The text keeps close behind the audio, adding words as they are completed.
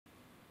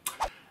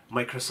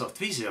Microsoft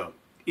Visio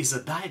is a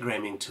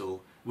diagramming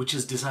tool which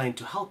is designed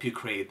to help you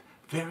create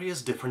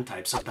various different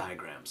types of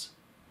diagrams.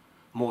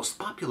 Most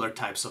popular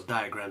types of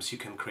diagrams you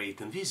can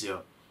create in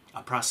Visio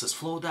are process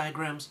flow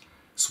diagrams,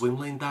 swim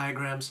lane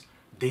diagrams,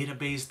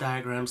 database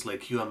diagrams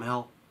like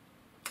UML,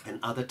 and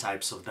other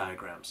types of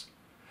diagrams.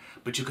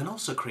 But you can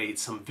also create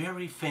some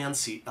very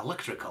fancy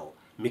electrical,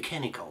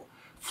 mechanical,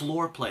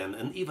 floor plan,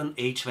 and even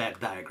HVAC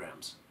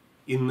diagrams.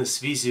 In this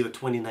Visio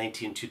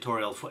 2019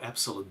 tutorial for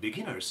absolute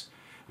beginners,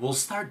 we'll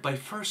start by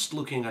first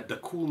looking at the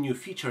cool new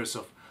features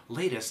of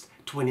latest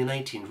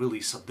 2019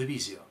 release of the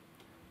Visio.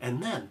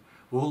 And then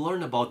we'll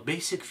learn about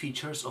basic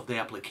features of the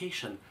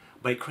application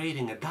by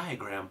creating a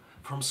diagram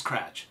from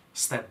scratch,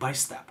 step by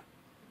step.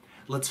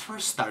 Let's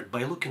first start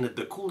by looking at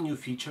the cool new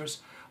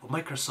features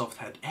Microsoft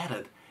had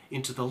added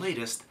into the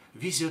latest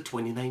Visio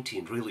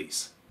 2019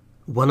 release.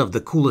 One of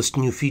the coolest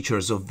new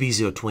features of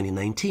Visio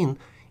 2019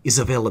 is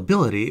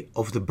availability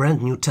of the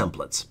brand new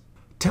templates.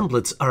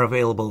 Templates are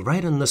available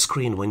right on the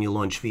screen when you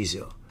launch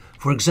Visio.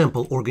 For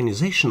example,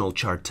 organizational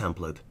chart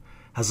template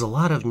has a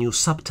lot of new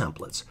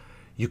sub-templates.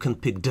 You can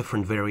pick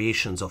different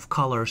variations of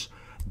colors,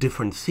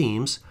 different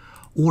themes,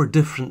 or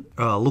different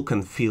look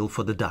and feel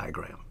for the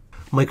diagram.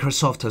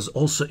 Microsoft has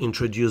also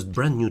introduced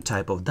brand new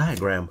type of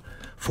diagram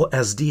for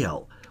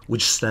SDL,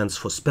 which stands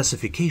for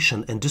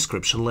Specification and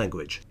Description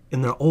Language.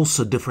 And there are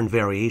also different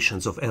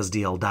variations of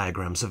SDL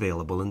diagrams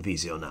available in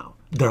Visio now.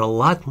 There are a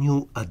lot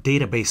new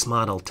database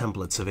model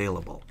templates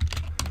available.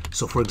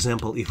 So for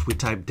example, if we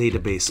type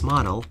database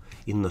model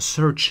in the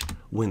search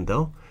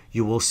window,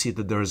 you will see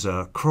that there's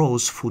a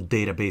Crow's Food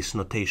database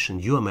notation,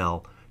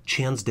 UML,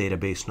 Chan's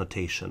database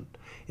notation,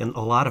 and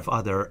a lot of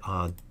other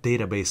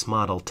database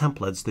model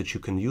templates that you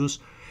can use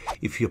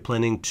if you're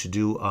planning to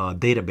do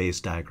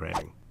database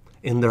diagramming.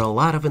 And there are a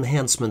lot of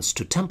enhancements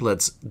to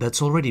templates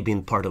that's already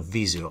been part of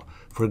Visio.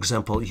 For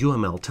example,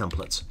 UML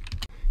templates.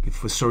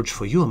 If we search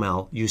for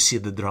UML, you see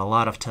that there are a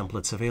lot of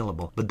templates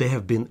available, but they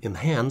have been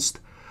enhanced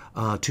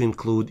to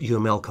include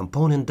UML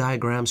component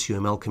diagrams,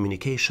 UML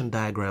communication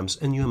diagrams,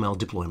 and UML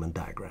deployment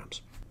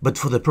diagrams. But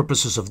for the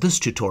purposes of this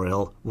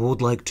tutorial, we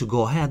would like to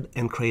go ahead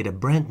and create a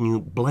brand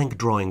new blank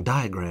drawing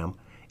diagram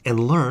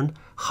and learn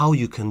how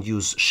you can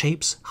use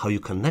shapes, how you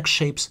connect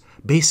shapes,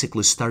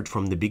 basically start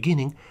from the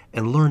beginning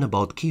and learn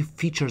about key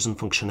features and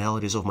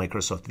functionalities of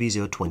Microsoft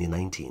Visio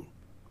 2019.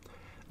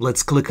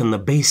 Let's click on the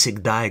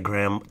basic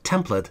diagram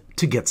template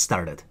to get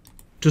started.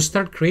 To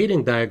start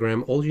creating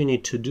diagram, all you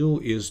need to do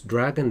is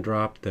drag and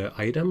drop the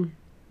item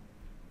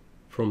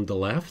from the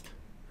left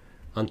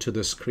onto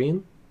the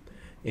screen,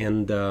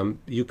 and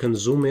you can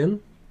zoom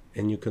in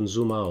and you can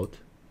zoom out.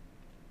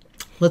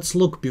 Let's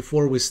look,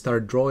 before we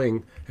start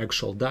drawing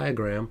actual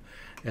diagram,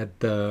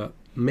 at the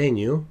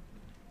menu.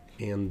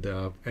 And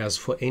as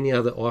for any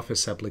other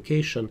Office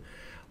application,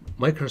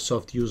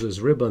 Microsoft uses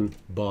ribbon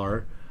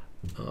bar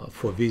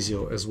for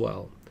Visio as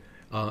well.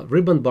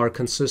 Ribbon bar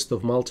consists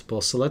of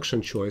multiple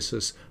selection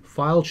choices.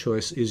 File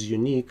choice is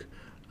unique,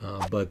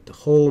 but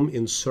Home,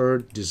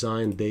 Insert,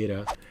 Design,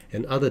 Data,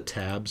 and other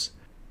tabs,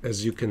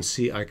 as you can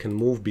see, I can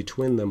move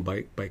between them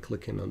by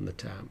clicking on the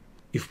tab.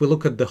 If we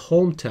look at the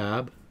Home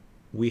tab,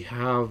 we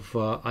have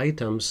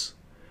items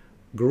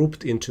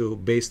grouped into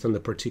based on the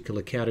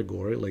particular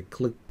category, like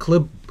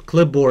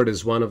clipboard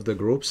is one of the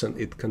groups, and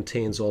it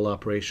contains all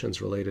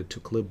operations related to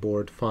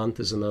clipboard. Font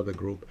is another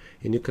group,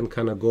 and you can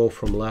kind of go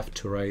from left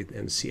to right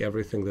and see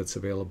everything that's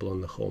available in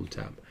the Home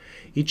tab.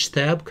 Each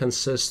tab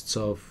consists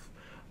of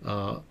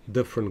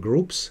different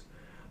groups,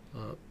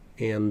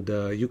 and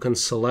you can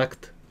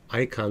select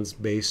icons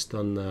based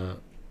on the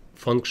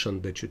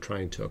function that you're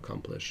trying to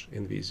accomplish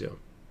in Visio.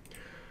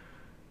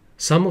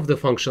 Some of the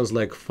functions,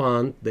 like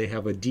font, they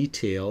have a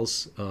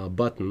details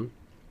button,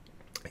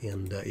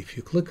 and if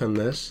you click on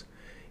this,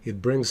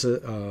 it brings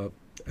a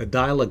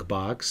dialog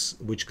box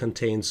which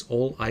contains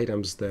all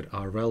items that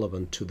are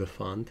relevant to the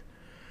font,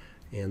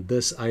 and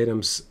these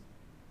items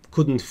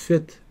couldn't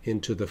fit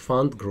into the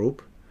font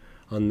group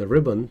on the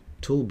ribbon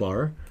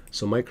toolbar,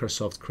 so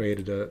Microsoft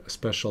created a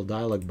special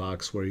dialog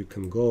box where you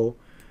can go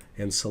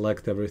and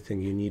select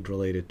everything you need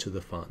related to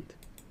the font.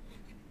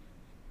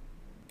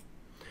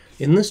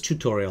 In this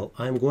tutorial,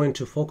 I'm going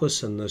to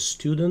focus on the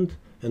student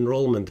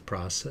enrollment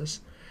process,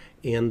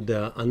 and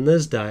on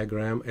this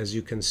diagram, as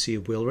you can see,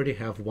 we already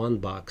have one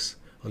box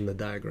on the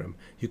diagram.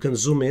 You can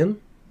zoom in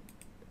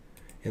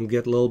and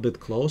get a little bit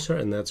closer,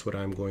 and that's what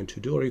I'm going to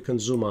do, or you can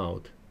zoom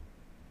out.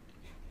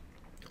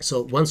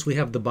 So once we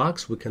have the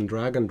box, we can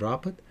drag and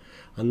drop it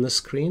on the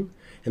screen,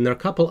 and there are a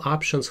couple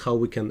options how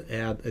we can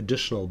add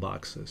additional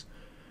boxes.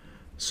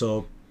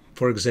 So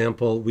for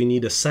example, we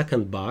need a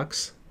second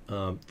box.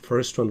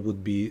 First one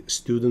would be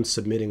student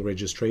submitting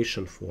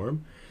registration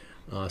form.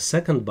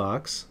 Second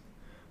box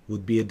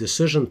would be a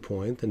decision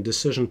point, and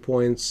decision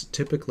points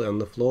typically on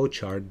the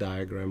flowchart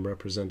diagram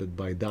represented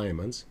by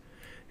diamonds,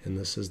 and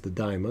this is the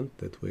diamond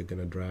that we're going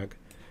to drag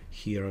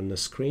here on the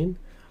screen.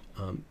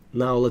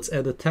 Now let's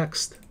add a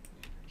text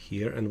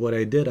here, and what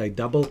I did, I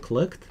double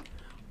clicked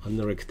on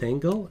the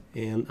rectangle,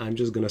 and I'm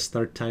just going to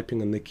start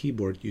typing on the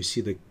keyboard. You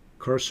see the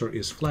cursor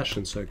is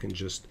flashing, so I can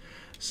just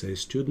say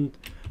student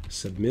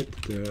submit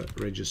the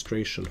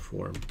registration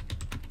form.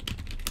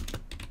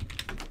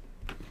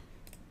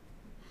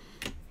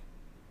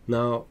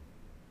 Now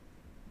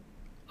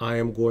I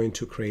am going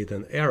to create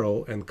an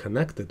arrow and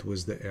connect it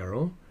with the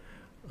arrow,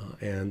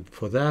 and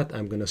for that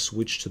I'm going to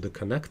switch to the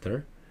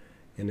connector,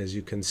 and as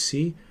you can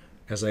see,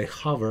 as I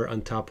hover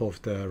on top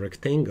of the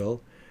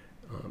rectangle,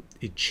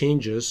 it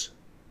changes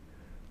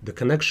the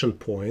connection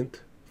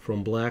point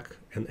from black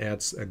and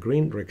adds a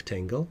green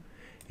rectangle,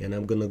 and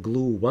I'm going to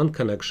glue one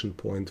connection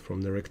point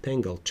from the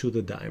rectangle to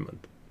the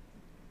diamond.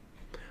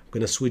 I'm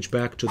going to switch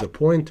back to the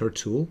pointer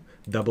tool,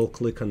 double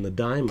click on the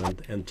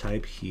diamond and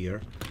type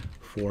here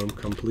form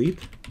complete.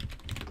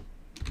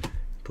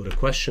 Put a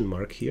question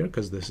mark here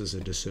because this is a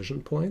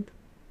decision point,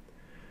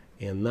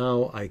 and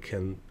now I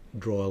can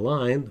draw a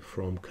line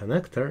from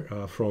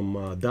connector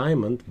from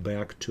diamond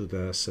back to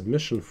the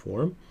submission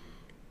form,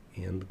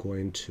 and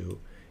going to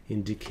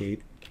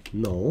indicate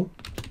no.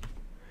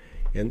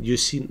 And you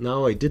see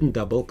now I didn't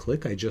double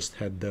click, I just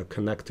had the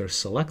connector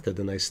selected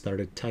and I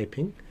started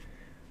typing,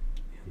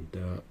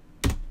 and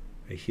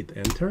I hit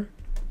enter,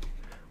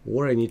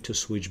 or I need to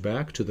switch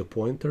back to the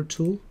pointer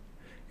tool,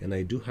 and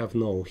I do have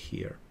no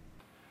here.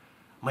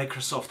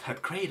 Microsoft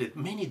had created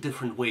many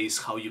different ways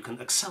how you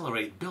can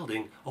accelerate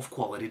building of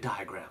quality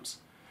diagrams.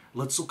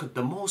 Let's look at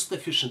the most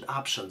efficient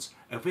options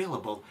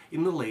available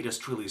in the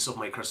latest release of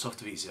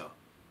Microsoft Visio.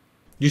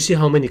 You see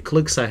how many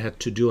clicks I had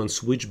to do and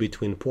switch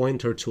between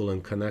pointer tool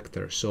and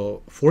connector.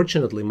 So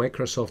fortunately,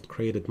 Microsoft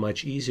created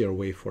much easier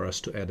way for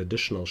us to add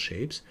additional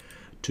shapes.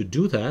 To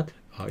do that,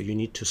 you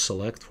need to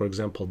select, for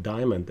example,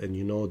 diamond, and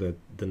you know that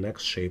the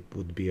next shape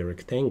would be a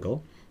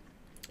rectangle.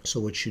 So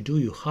what you do,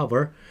 you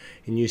hover,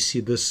 and you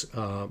see this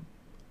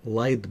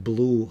light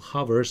blue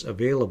hovers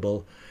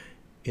available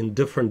in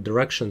different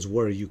directions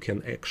where you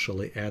can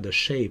actually add a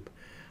shape.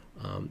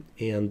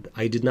 And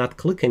I did not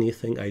click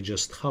anything, I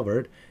just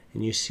hovered,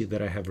 and you see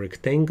that I have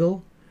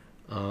rectangle,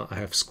 I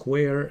have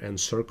square and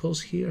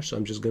circles here. So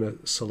I'm just going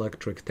to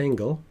select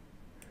rectangle,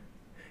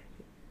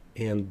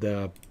 and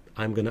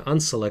I'm going to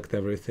unselect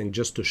everything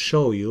just to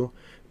show you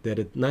that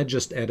it not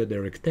just added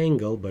a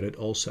rectangle, but it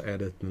also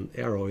added an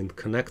arrow and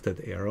connected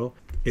arrow.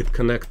 It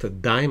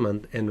connected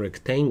diamond and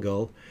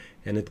rectangle,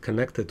 and it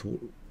connected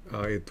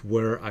it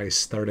where I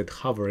started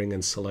hovering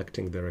and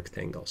selecting the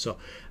rectangle. So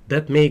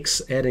that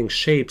makes adding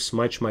shapes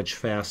much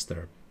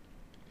faster.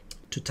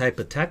 To type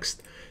a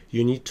text,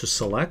 you need to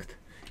select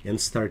and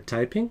start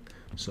typing.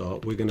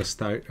 So we're going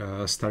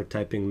to start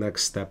typing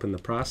next step in the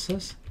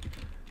process.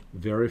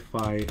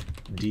 Verify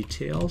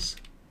details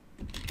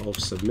of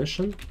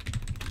submission.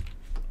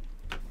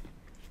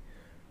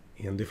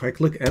 And if I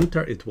click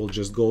enter, it will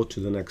just go to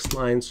the next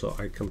line, so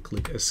I can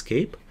click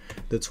escape.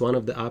 That's one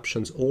of the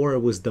options. Or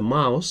with the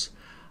mouse,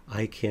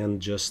 I can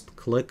just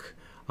click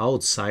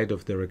outside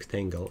of the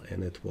rectangle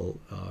and it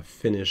will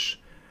finish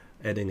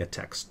adding a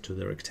text to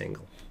the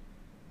rectangle.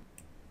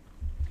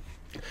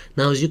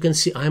 Now, as you can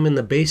see, I'm in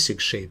the basic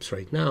shapes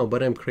right now,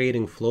 but I'm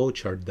creating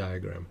flowchart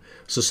diagram.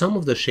 So some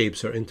of the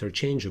shapes are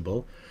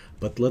interchangeable,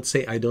 but let's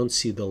say I don't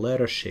see the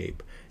letter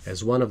shape,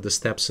 as one of the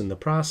steps in the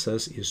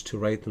process is to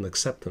write an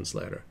acceptance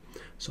letter.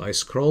 So I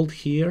scrolled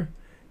here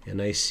and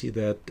I see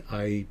that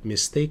I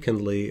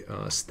mistakenly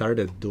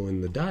started doing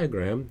the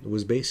diagram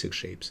with basic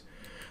shapes.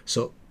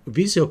 So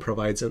Visio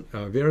provides a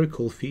very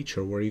cool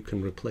feature where you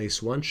can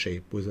replace one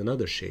shape with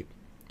another shape.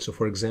 So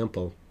for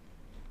example,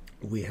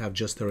 we have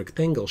just a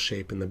rectangle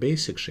shape in the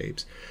basic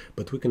shapes,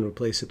 but we can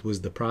replace it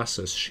with the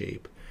process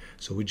shape.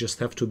 So we just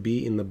have to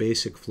be in the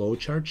basic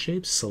flowchart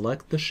shape,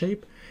 select the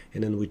shape,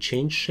 and then we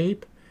change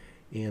shape,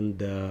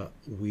 and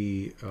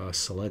we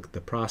select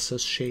the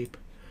process shape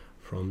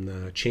from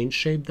the change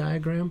shape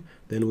diagram.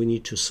 Then we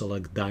need to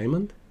select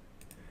diamond,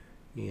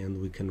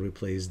 and we can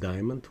replace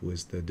diamond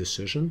with the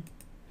decision.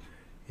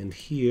 And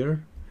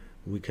here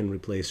we can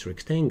replace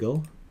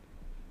rectangle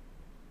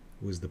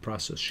with the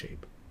process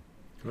shape,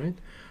 right?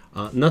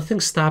 Nothing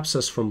stops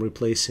us from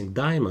replacing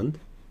diamond,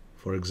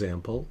 for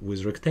example,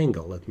 with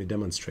rectangle. Let me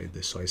demonstrate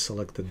this. So I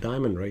selected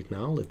diamond right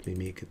now. Let me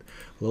make it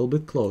a little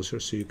bit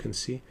closer so you can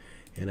see,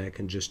 and I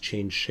can just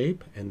change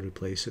shape and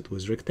replace it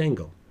with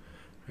rectangle.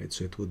 Right,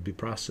 so it would be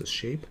process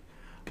shape,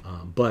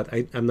 but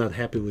I'm not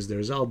happy with the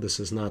result. This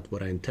is not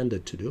what I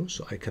intended to do,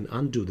 so I can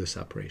undo this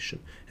operation.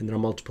 And there are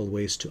multiple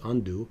ways to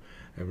undo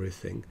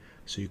everything.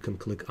 So you can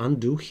click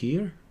undo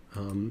here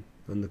on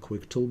the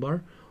quick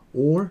toolbar,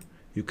 or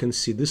you can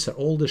see these are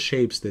all the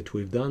shapes that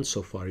we've done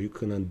so far. You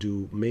can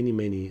undo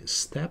many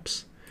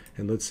steps,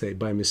 and let's say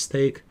by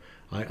mistake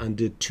I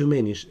undid too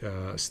many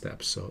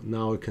steps. So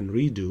now I can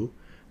redo.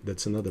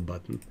 That's another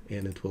button,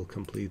 and it will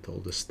complete all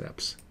the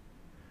steps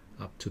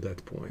up to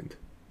that point.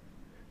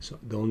 So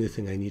the only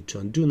thing I need to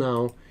undo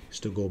now is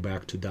to go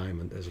back to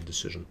diamond as a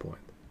decision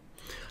point.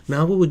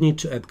 Now we would need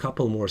to add a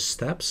couple more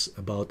steps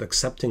about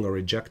accepting or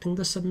rejecting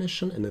the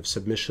submission, and if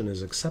submission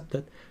is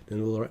accepted,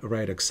 then we'll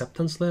write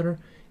acceptance letter.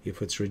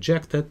 If it's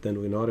rejected,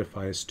 then we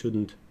notify a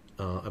student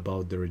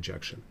about the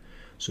rejection.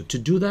 So to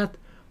do that,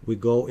 we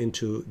go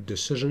into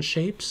decision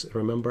shapes.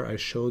 Remember, I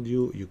showed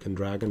you can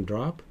drag and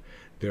drop.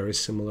 Very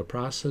similar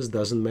process.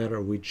 Doesn't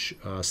matter which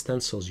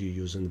stencils you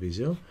use in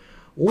Visio.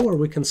 Or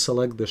we can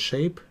select the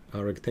shape,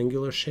 a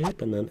rectangular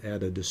shape, and then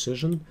add a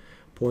decision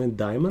point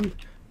diamond,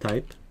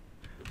 type,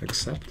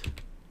 accept,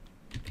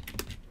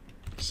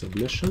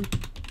 submission,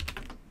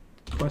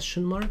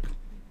 question mark.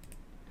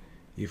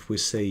 If we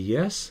say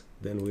yes,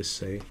 then we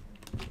say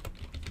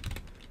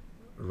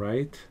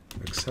write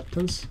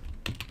acceptance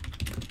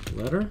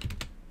letter.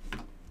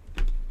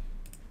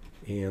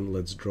 And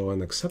let's draw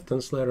an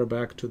acceptance letter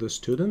back to the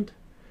student.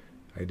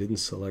 I didn't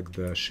select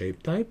the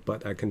shape type,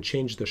 but I can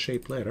change the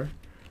shape letter.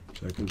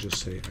 So I can just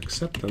say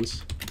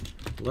acceptance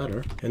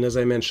letter. And as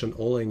I mentioned,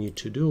 all I need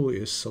to do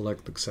is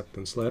select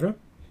acceptance letter.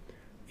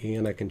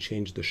 And I can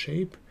change the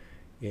shape.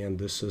 And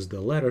this is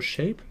the letter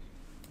shape.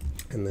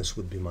 And this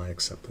would be my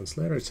acceptance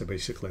letter. It's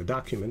basically a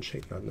document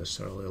shape, not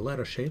necessarily a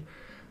letter shape,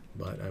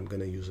 but I'm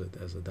going to use it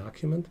as a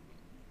document.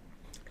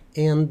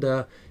 And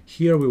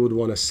here we would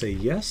want to say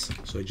yes.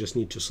 So I just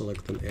need to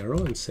select an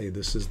arrow and say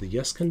this is the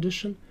yes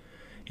condition.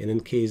 And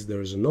in case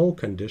there is a no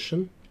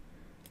condition,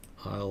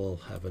 I'll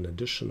have an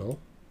additional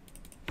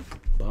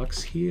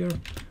box here,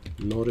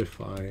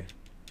 notify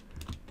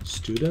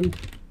student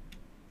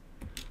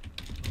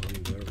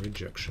on the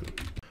rejection.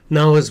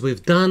 Now, as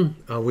we've done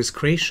with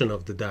creation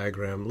of the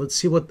diagram, let's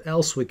see what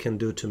else we can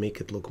do to make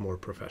it look more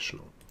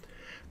professional.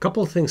 A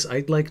couple of things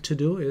I'd like to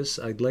do is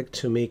I'd like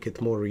to make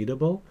it more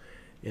readable,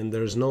 and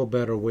there's no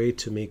better way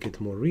to make it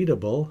more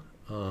readable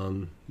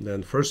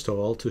than, first of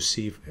all, to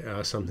see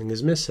if something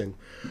is missing.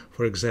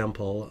 For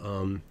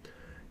example,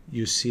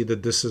 you see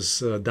that this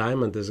is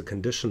diamond as a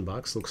condition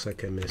box. Looks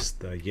like I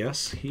missed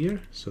yes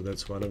here, so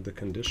that's one of the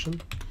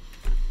condition.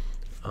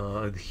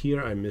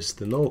 Here I missed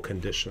the no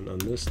condition on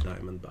this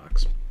diamond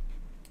box.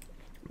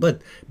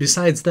 But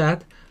besides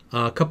that,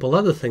 a couple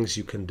other things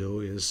you can do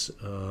is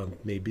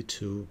maybe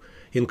to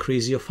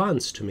increase your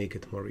fonts to make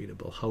it more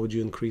readable. How would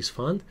you increase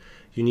font?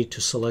 You need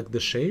to select the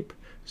shape.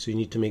 So you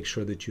need to make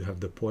sure that you have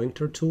the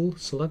pointer tool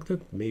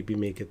selected. Maybe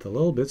make it a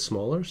little bit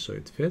smaller so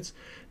it fits.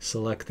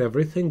 Select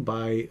everything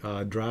by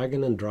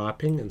dragging and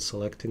dropping and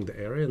selecting the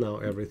area. Now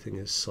everything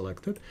is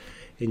selected.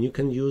 And you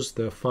can use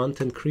the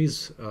font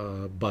increase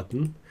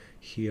button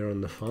here on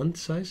the font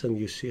size, and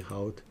you see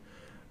how it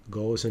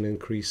goes and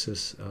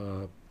increases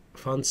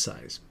font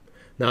size.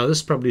 Now this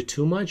is probably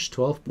too much,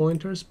 12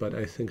 pointers, but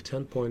I think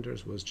 10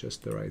 pointers was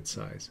just the right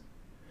size.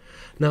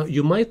 Now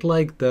you might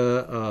like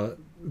the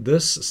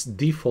this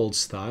default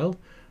style,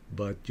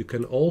 but you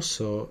can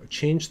also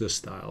change the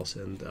styles,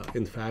 and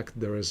in fact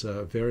there is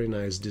a very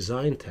nice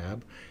design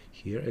tab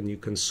here, and you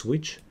can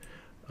switch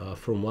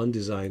from one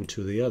design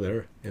to the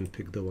other and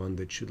pick the one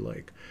that you'd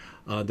like.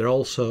 There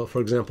also,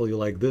 for example, you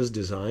like this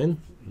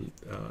design.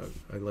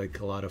 I like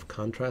a lot of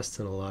contrasts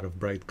and a lot of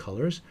bright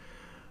colors.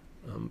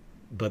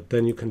 But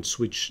then you can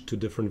switch to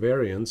different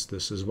variants.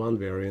 This is one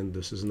variant,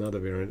 this is another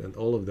variant, and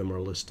all of them are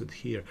listed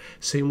here.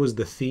 Same with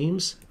the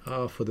themes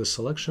for the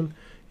selection.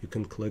 You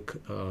can click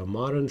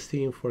modern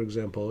theme, for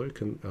example, or you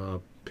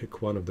can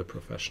pick one of the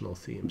professional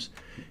themes.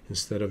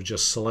 Instead of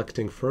just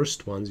selecting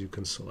first ones, you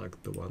can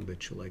select the one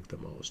that you like the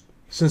most.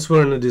 Since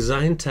we're in the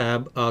design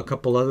tab, a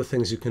couple other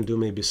things you can do,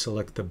 maybe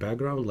select the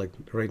background. Like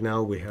right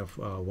now we have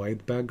a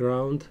white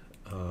background.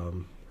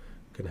 You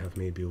can have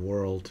maybe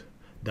world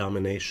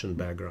domination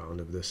background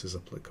if this is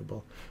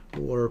applicable,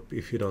 or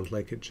if you don't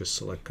like it, just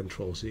select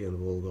Ctrl-Z and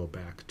we'll go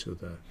back to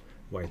the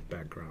white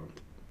background.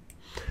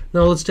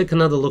 Now let's take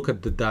another look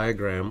at the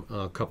diagram.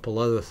 A couple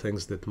other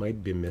things that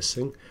might be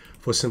missing.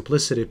 For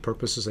simplicity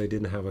purposes, I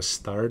didn't have a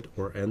start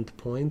or end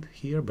point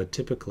here, but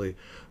typically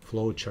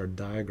flowchart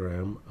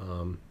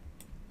diagram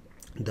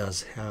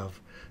does have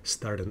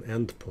start and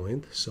end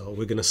point. So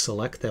we're going to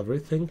select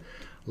everything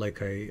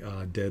like I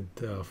did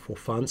for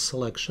font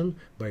selection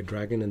by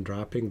dragging and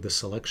dropping the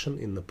selection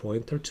in the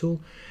pointer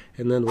tool.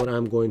 And then what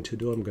I'm going to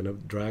do, I'm going to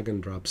drag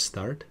and drop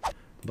start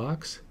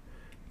box.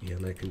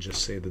 And I can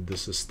just say that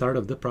this is start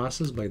of the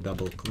process by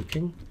double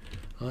clicking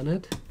on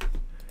it.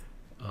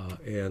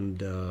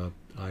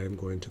 I am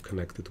going to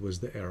connect it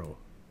with the arrow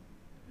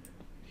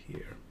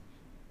here.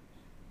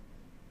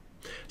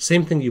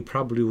 Same thing you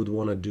probably would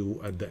want to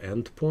do at the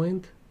end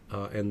point.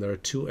 And there are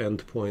two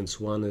endpoints.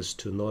 One is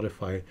to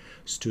notify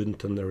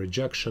student on the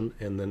rejection,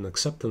 and then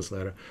acceptance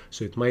letter.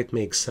 So it might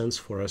make sense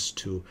for us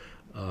to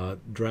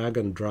drag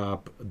and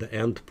drop the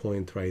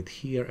endpoint right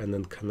here and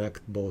then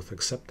connect both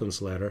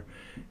acceptance letter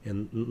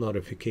and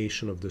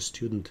notification of the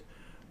student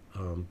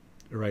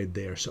right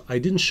there. So I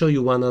didn't show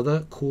you one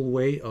other cool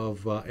way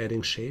of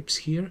adding shapes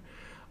here,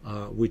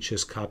 which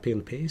is copy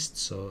and paste.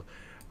 So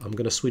I'm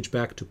going to switch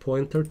back to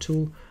pointer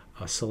tool,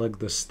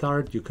 select the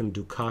start. You can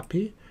do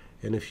copy.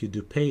 And if you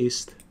do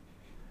paste,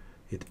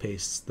 it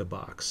pastes the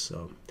box.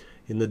 So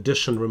in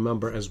addition,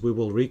 remember, as we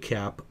will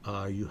recap,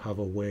 you have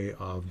a way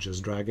of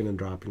just dragging and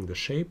dropping the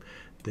shape.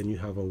 Then you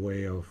have a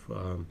way of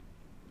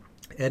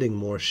adding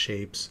more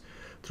shapes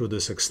through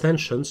these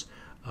extensions.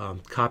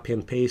 Copy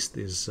and paste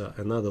is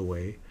another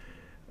way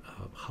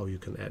how you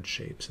can add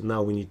shapes. And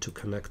now we need to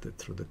connect it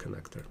through the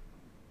connector.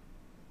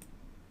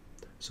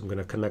 So I'm going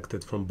to connect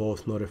it from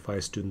both notify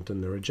student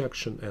in the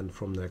rejection and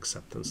from the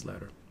acceptance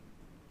letter.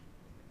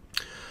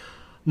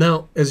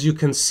 Now, as you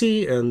can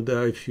see, and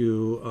as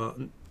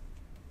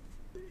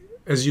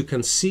you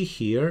can see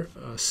here,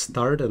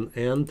 start and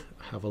end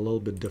have a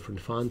little bit different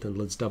font, and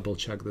let's double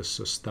check this.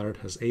 So start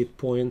has 8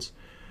 points,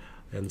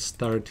 and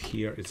start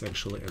here is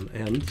actually an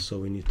end, so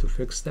we need to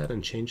fix that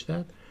and change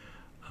that.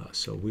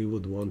 So we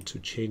would want to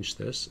change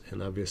this,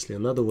 and obviously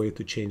another way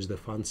to change the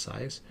font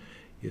size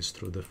is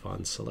through the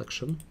font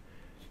selection,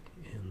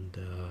 and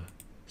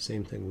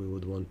same thing we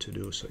would want to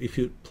do. So if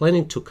you're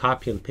planning to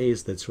copy and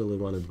paste, that's really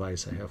one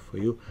advice I have for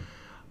you.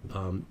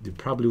 You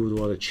probably would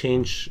want to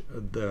change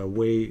the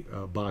way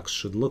a box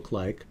should look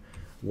like,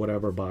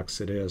 whatever box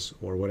it is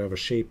or whatever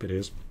shape it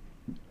is,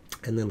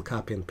 and then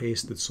copy and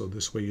paste it, so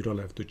this way you don't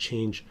have to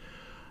change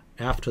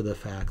after the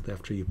fact,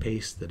 after you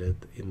pasted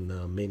it in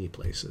many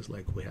places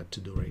like we had to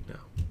do right now.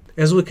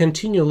 As we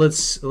continue,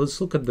 let's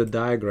look at the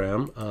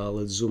diagram.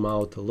 Let's zoom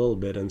out a little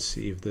bit and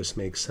see if this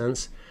makes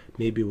sense.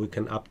 Maybe we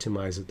can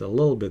optimize it a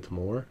little bit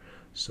more.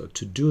 So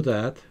to do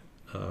that,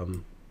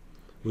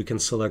 we can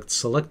select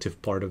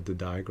selective part of the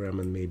diagram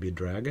and maybe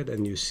drag it,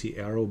 and you see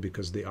arrow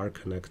because they are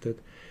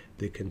connected,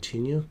 they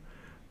continue.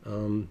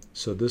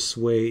 So this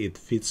way it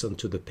fits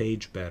onto the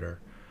page better.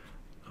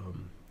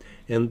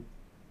 And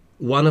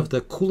one of the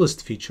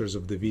coolest features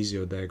of the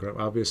Visio diagram,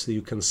 obviously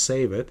you can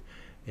save it,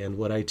 and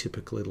what I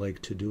typically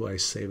like to do, I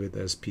save it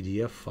as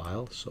PDF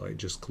file. So I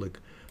just click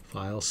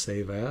File,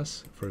 Save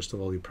As. First of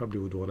all, you probably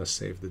would want to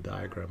save the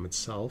diagram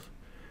itself,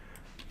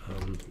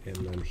 and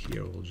then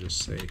here we'll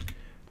just say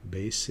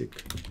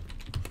basic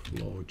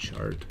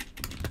flowchart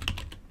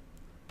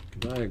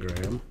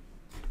diagram.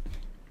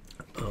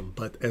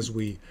 But as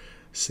we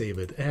save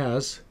it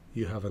as,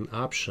 you have an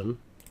option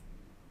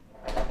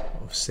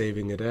of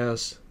saving it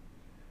as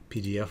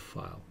PDF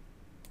file,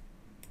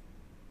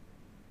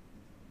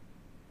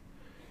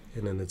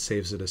 and then it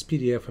saves it as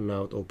PDF, and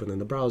now it open in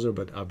the browser,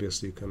 but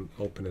obviously you can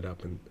open it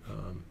up in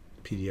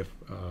PDF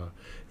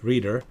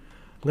reader.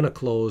 I'm going to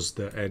close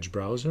the Edge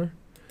browser,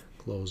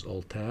 close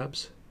all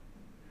tabs,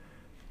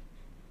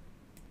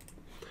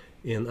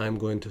 and I'm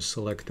going to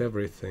select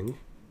everything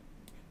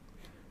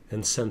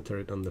and center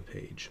it on the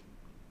page.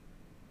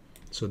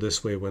 So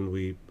this way when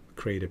we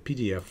create a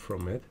PDF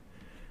from it,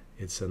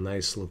 it's a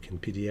nice looking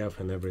PDF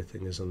and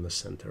everything is on the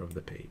center of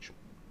the page.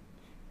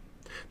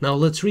 Now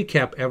let's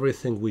recap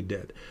everything we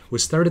did. We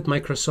started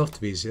Microsoft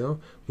Visio.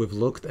 We've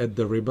looked at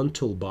the ribbon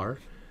toolbar.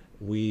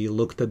 We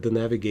looked at the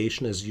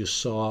navigation. As you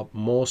saw,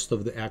 most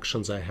of the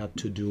actions I had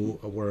to do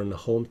were in the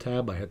Home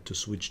tab. I had to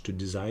switch to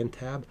Design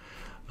tab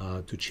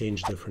to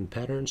change different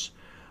patterns.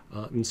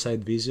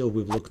 Inside Visio,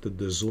 we've looked at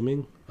the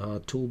zooming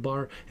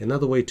toolbar.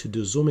 Another way to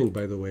do zooming,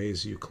 by the way,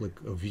 is you click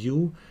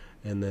View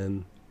and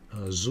then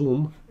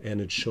zoom,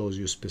 and it shows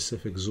you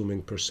specific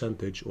zooming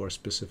percentage or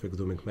specific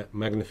zooming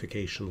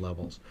magnification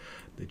levels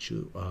that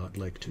you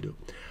like to do.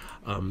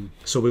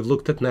 So we've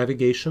looked at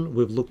navigation,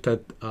 we've looked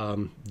at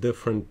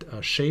different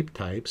shape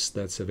types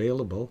that's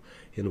available,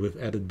 and we've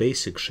added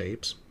basic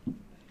shapes.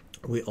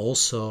 We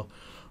also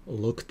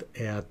looked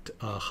at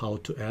how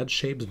to add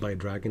shapes by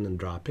dragging and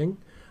dropping.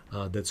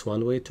 That's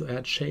one way to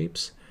add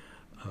shapes.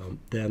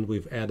 Then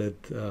we've added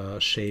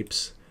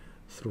shapes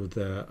through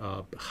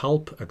the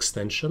help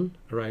extension,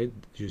 right?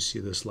 You see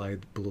this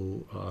light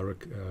blue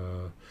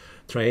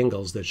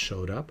triangles that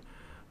showed up.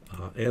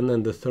 And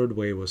then the third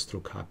way was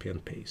through copy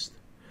and paste.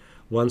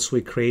 Once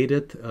we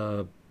created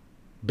a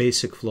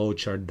basic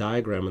flowchart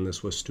diagram, and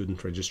this was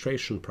student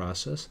registration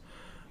process,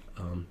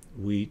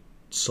 we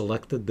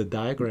selected the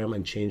diagram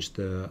and changed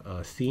the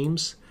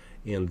themes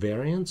and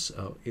variants,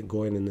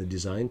 going in the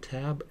Design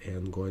tab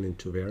and going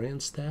into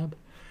Variants tab.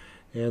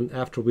 And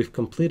after we've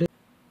completed,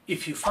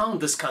 if you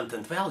found this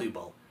content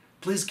valuable,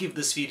 please give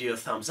this video a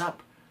thumbs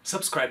up,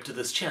 subscribe to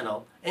this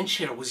channel, and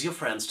share with your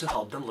friends to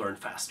help them learn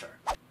faster.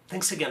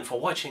 Thanks again for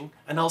watching,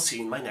 and I'll see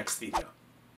you in my next video.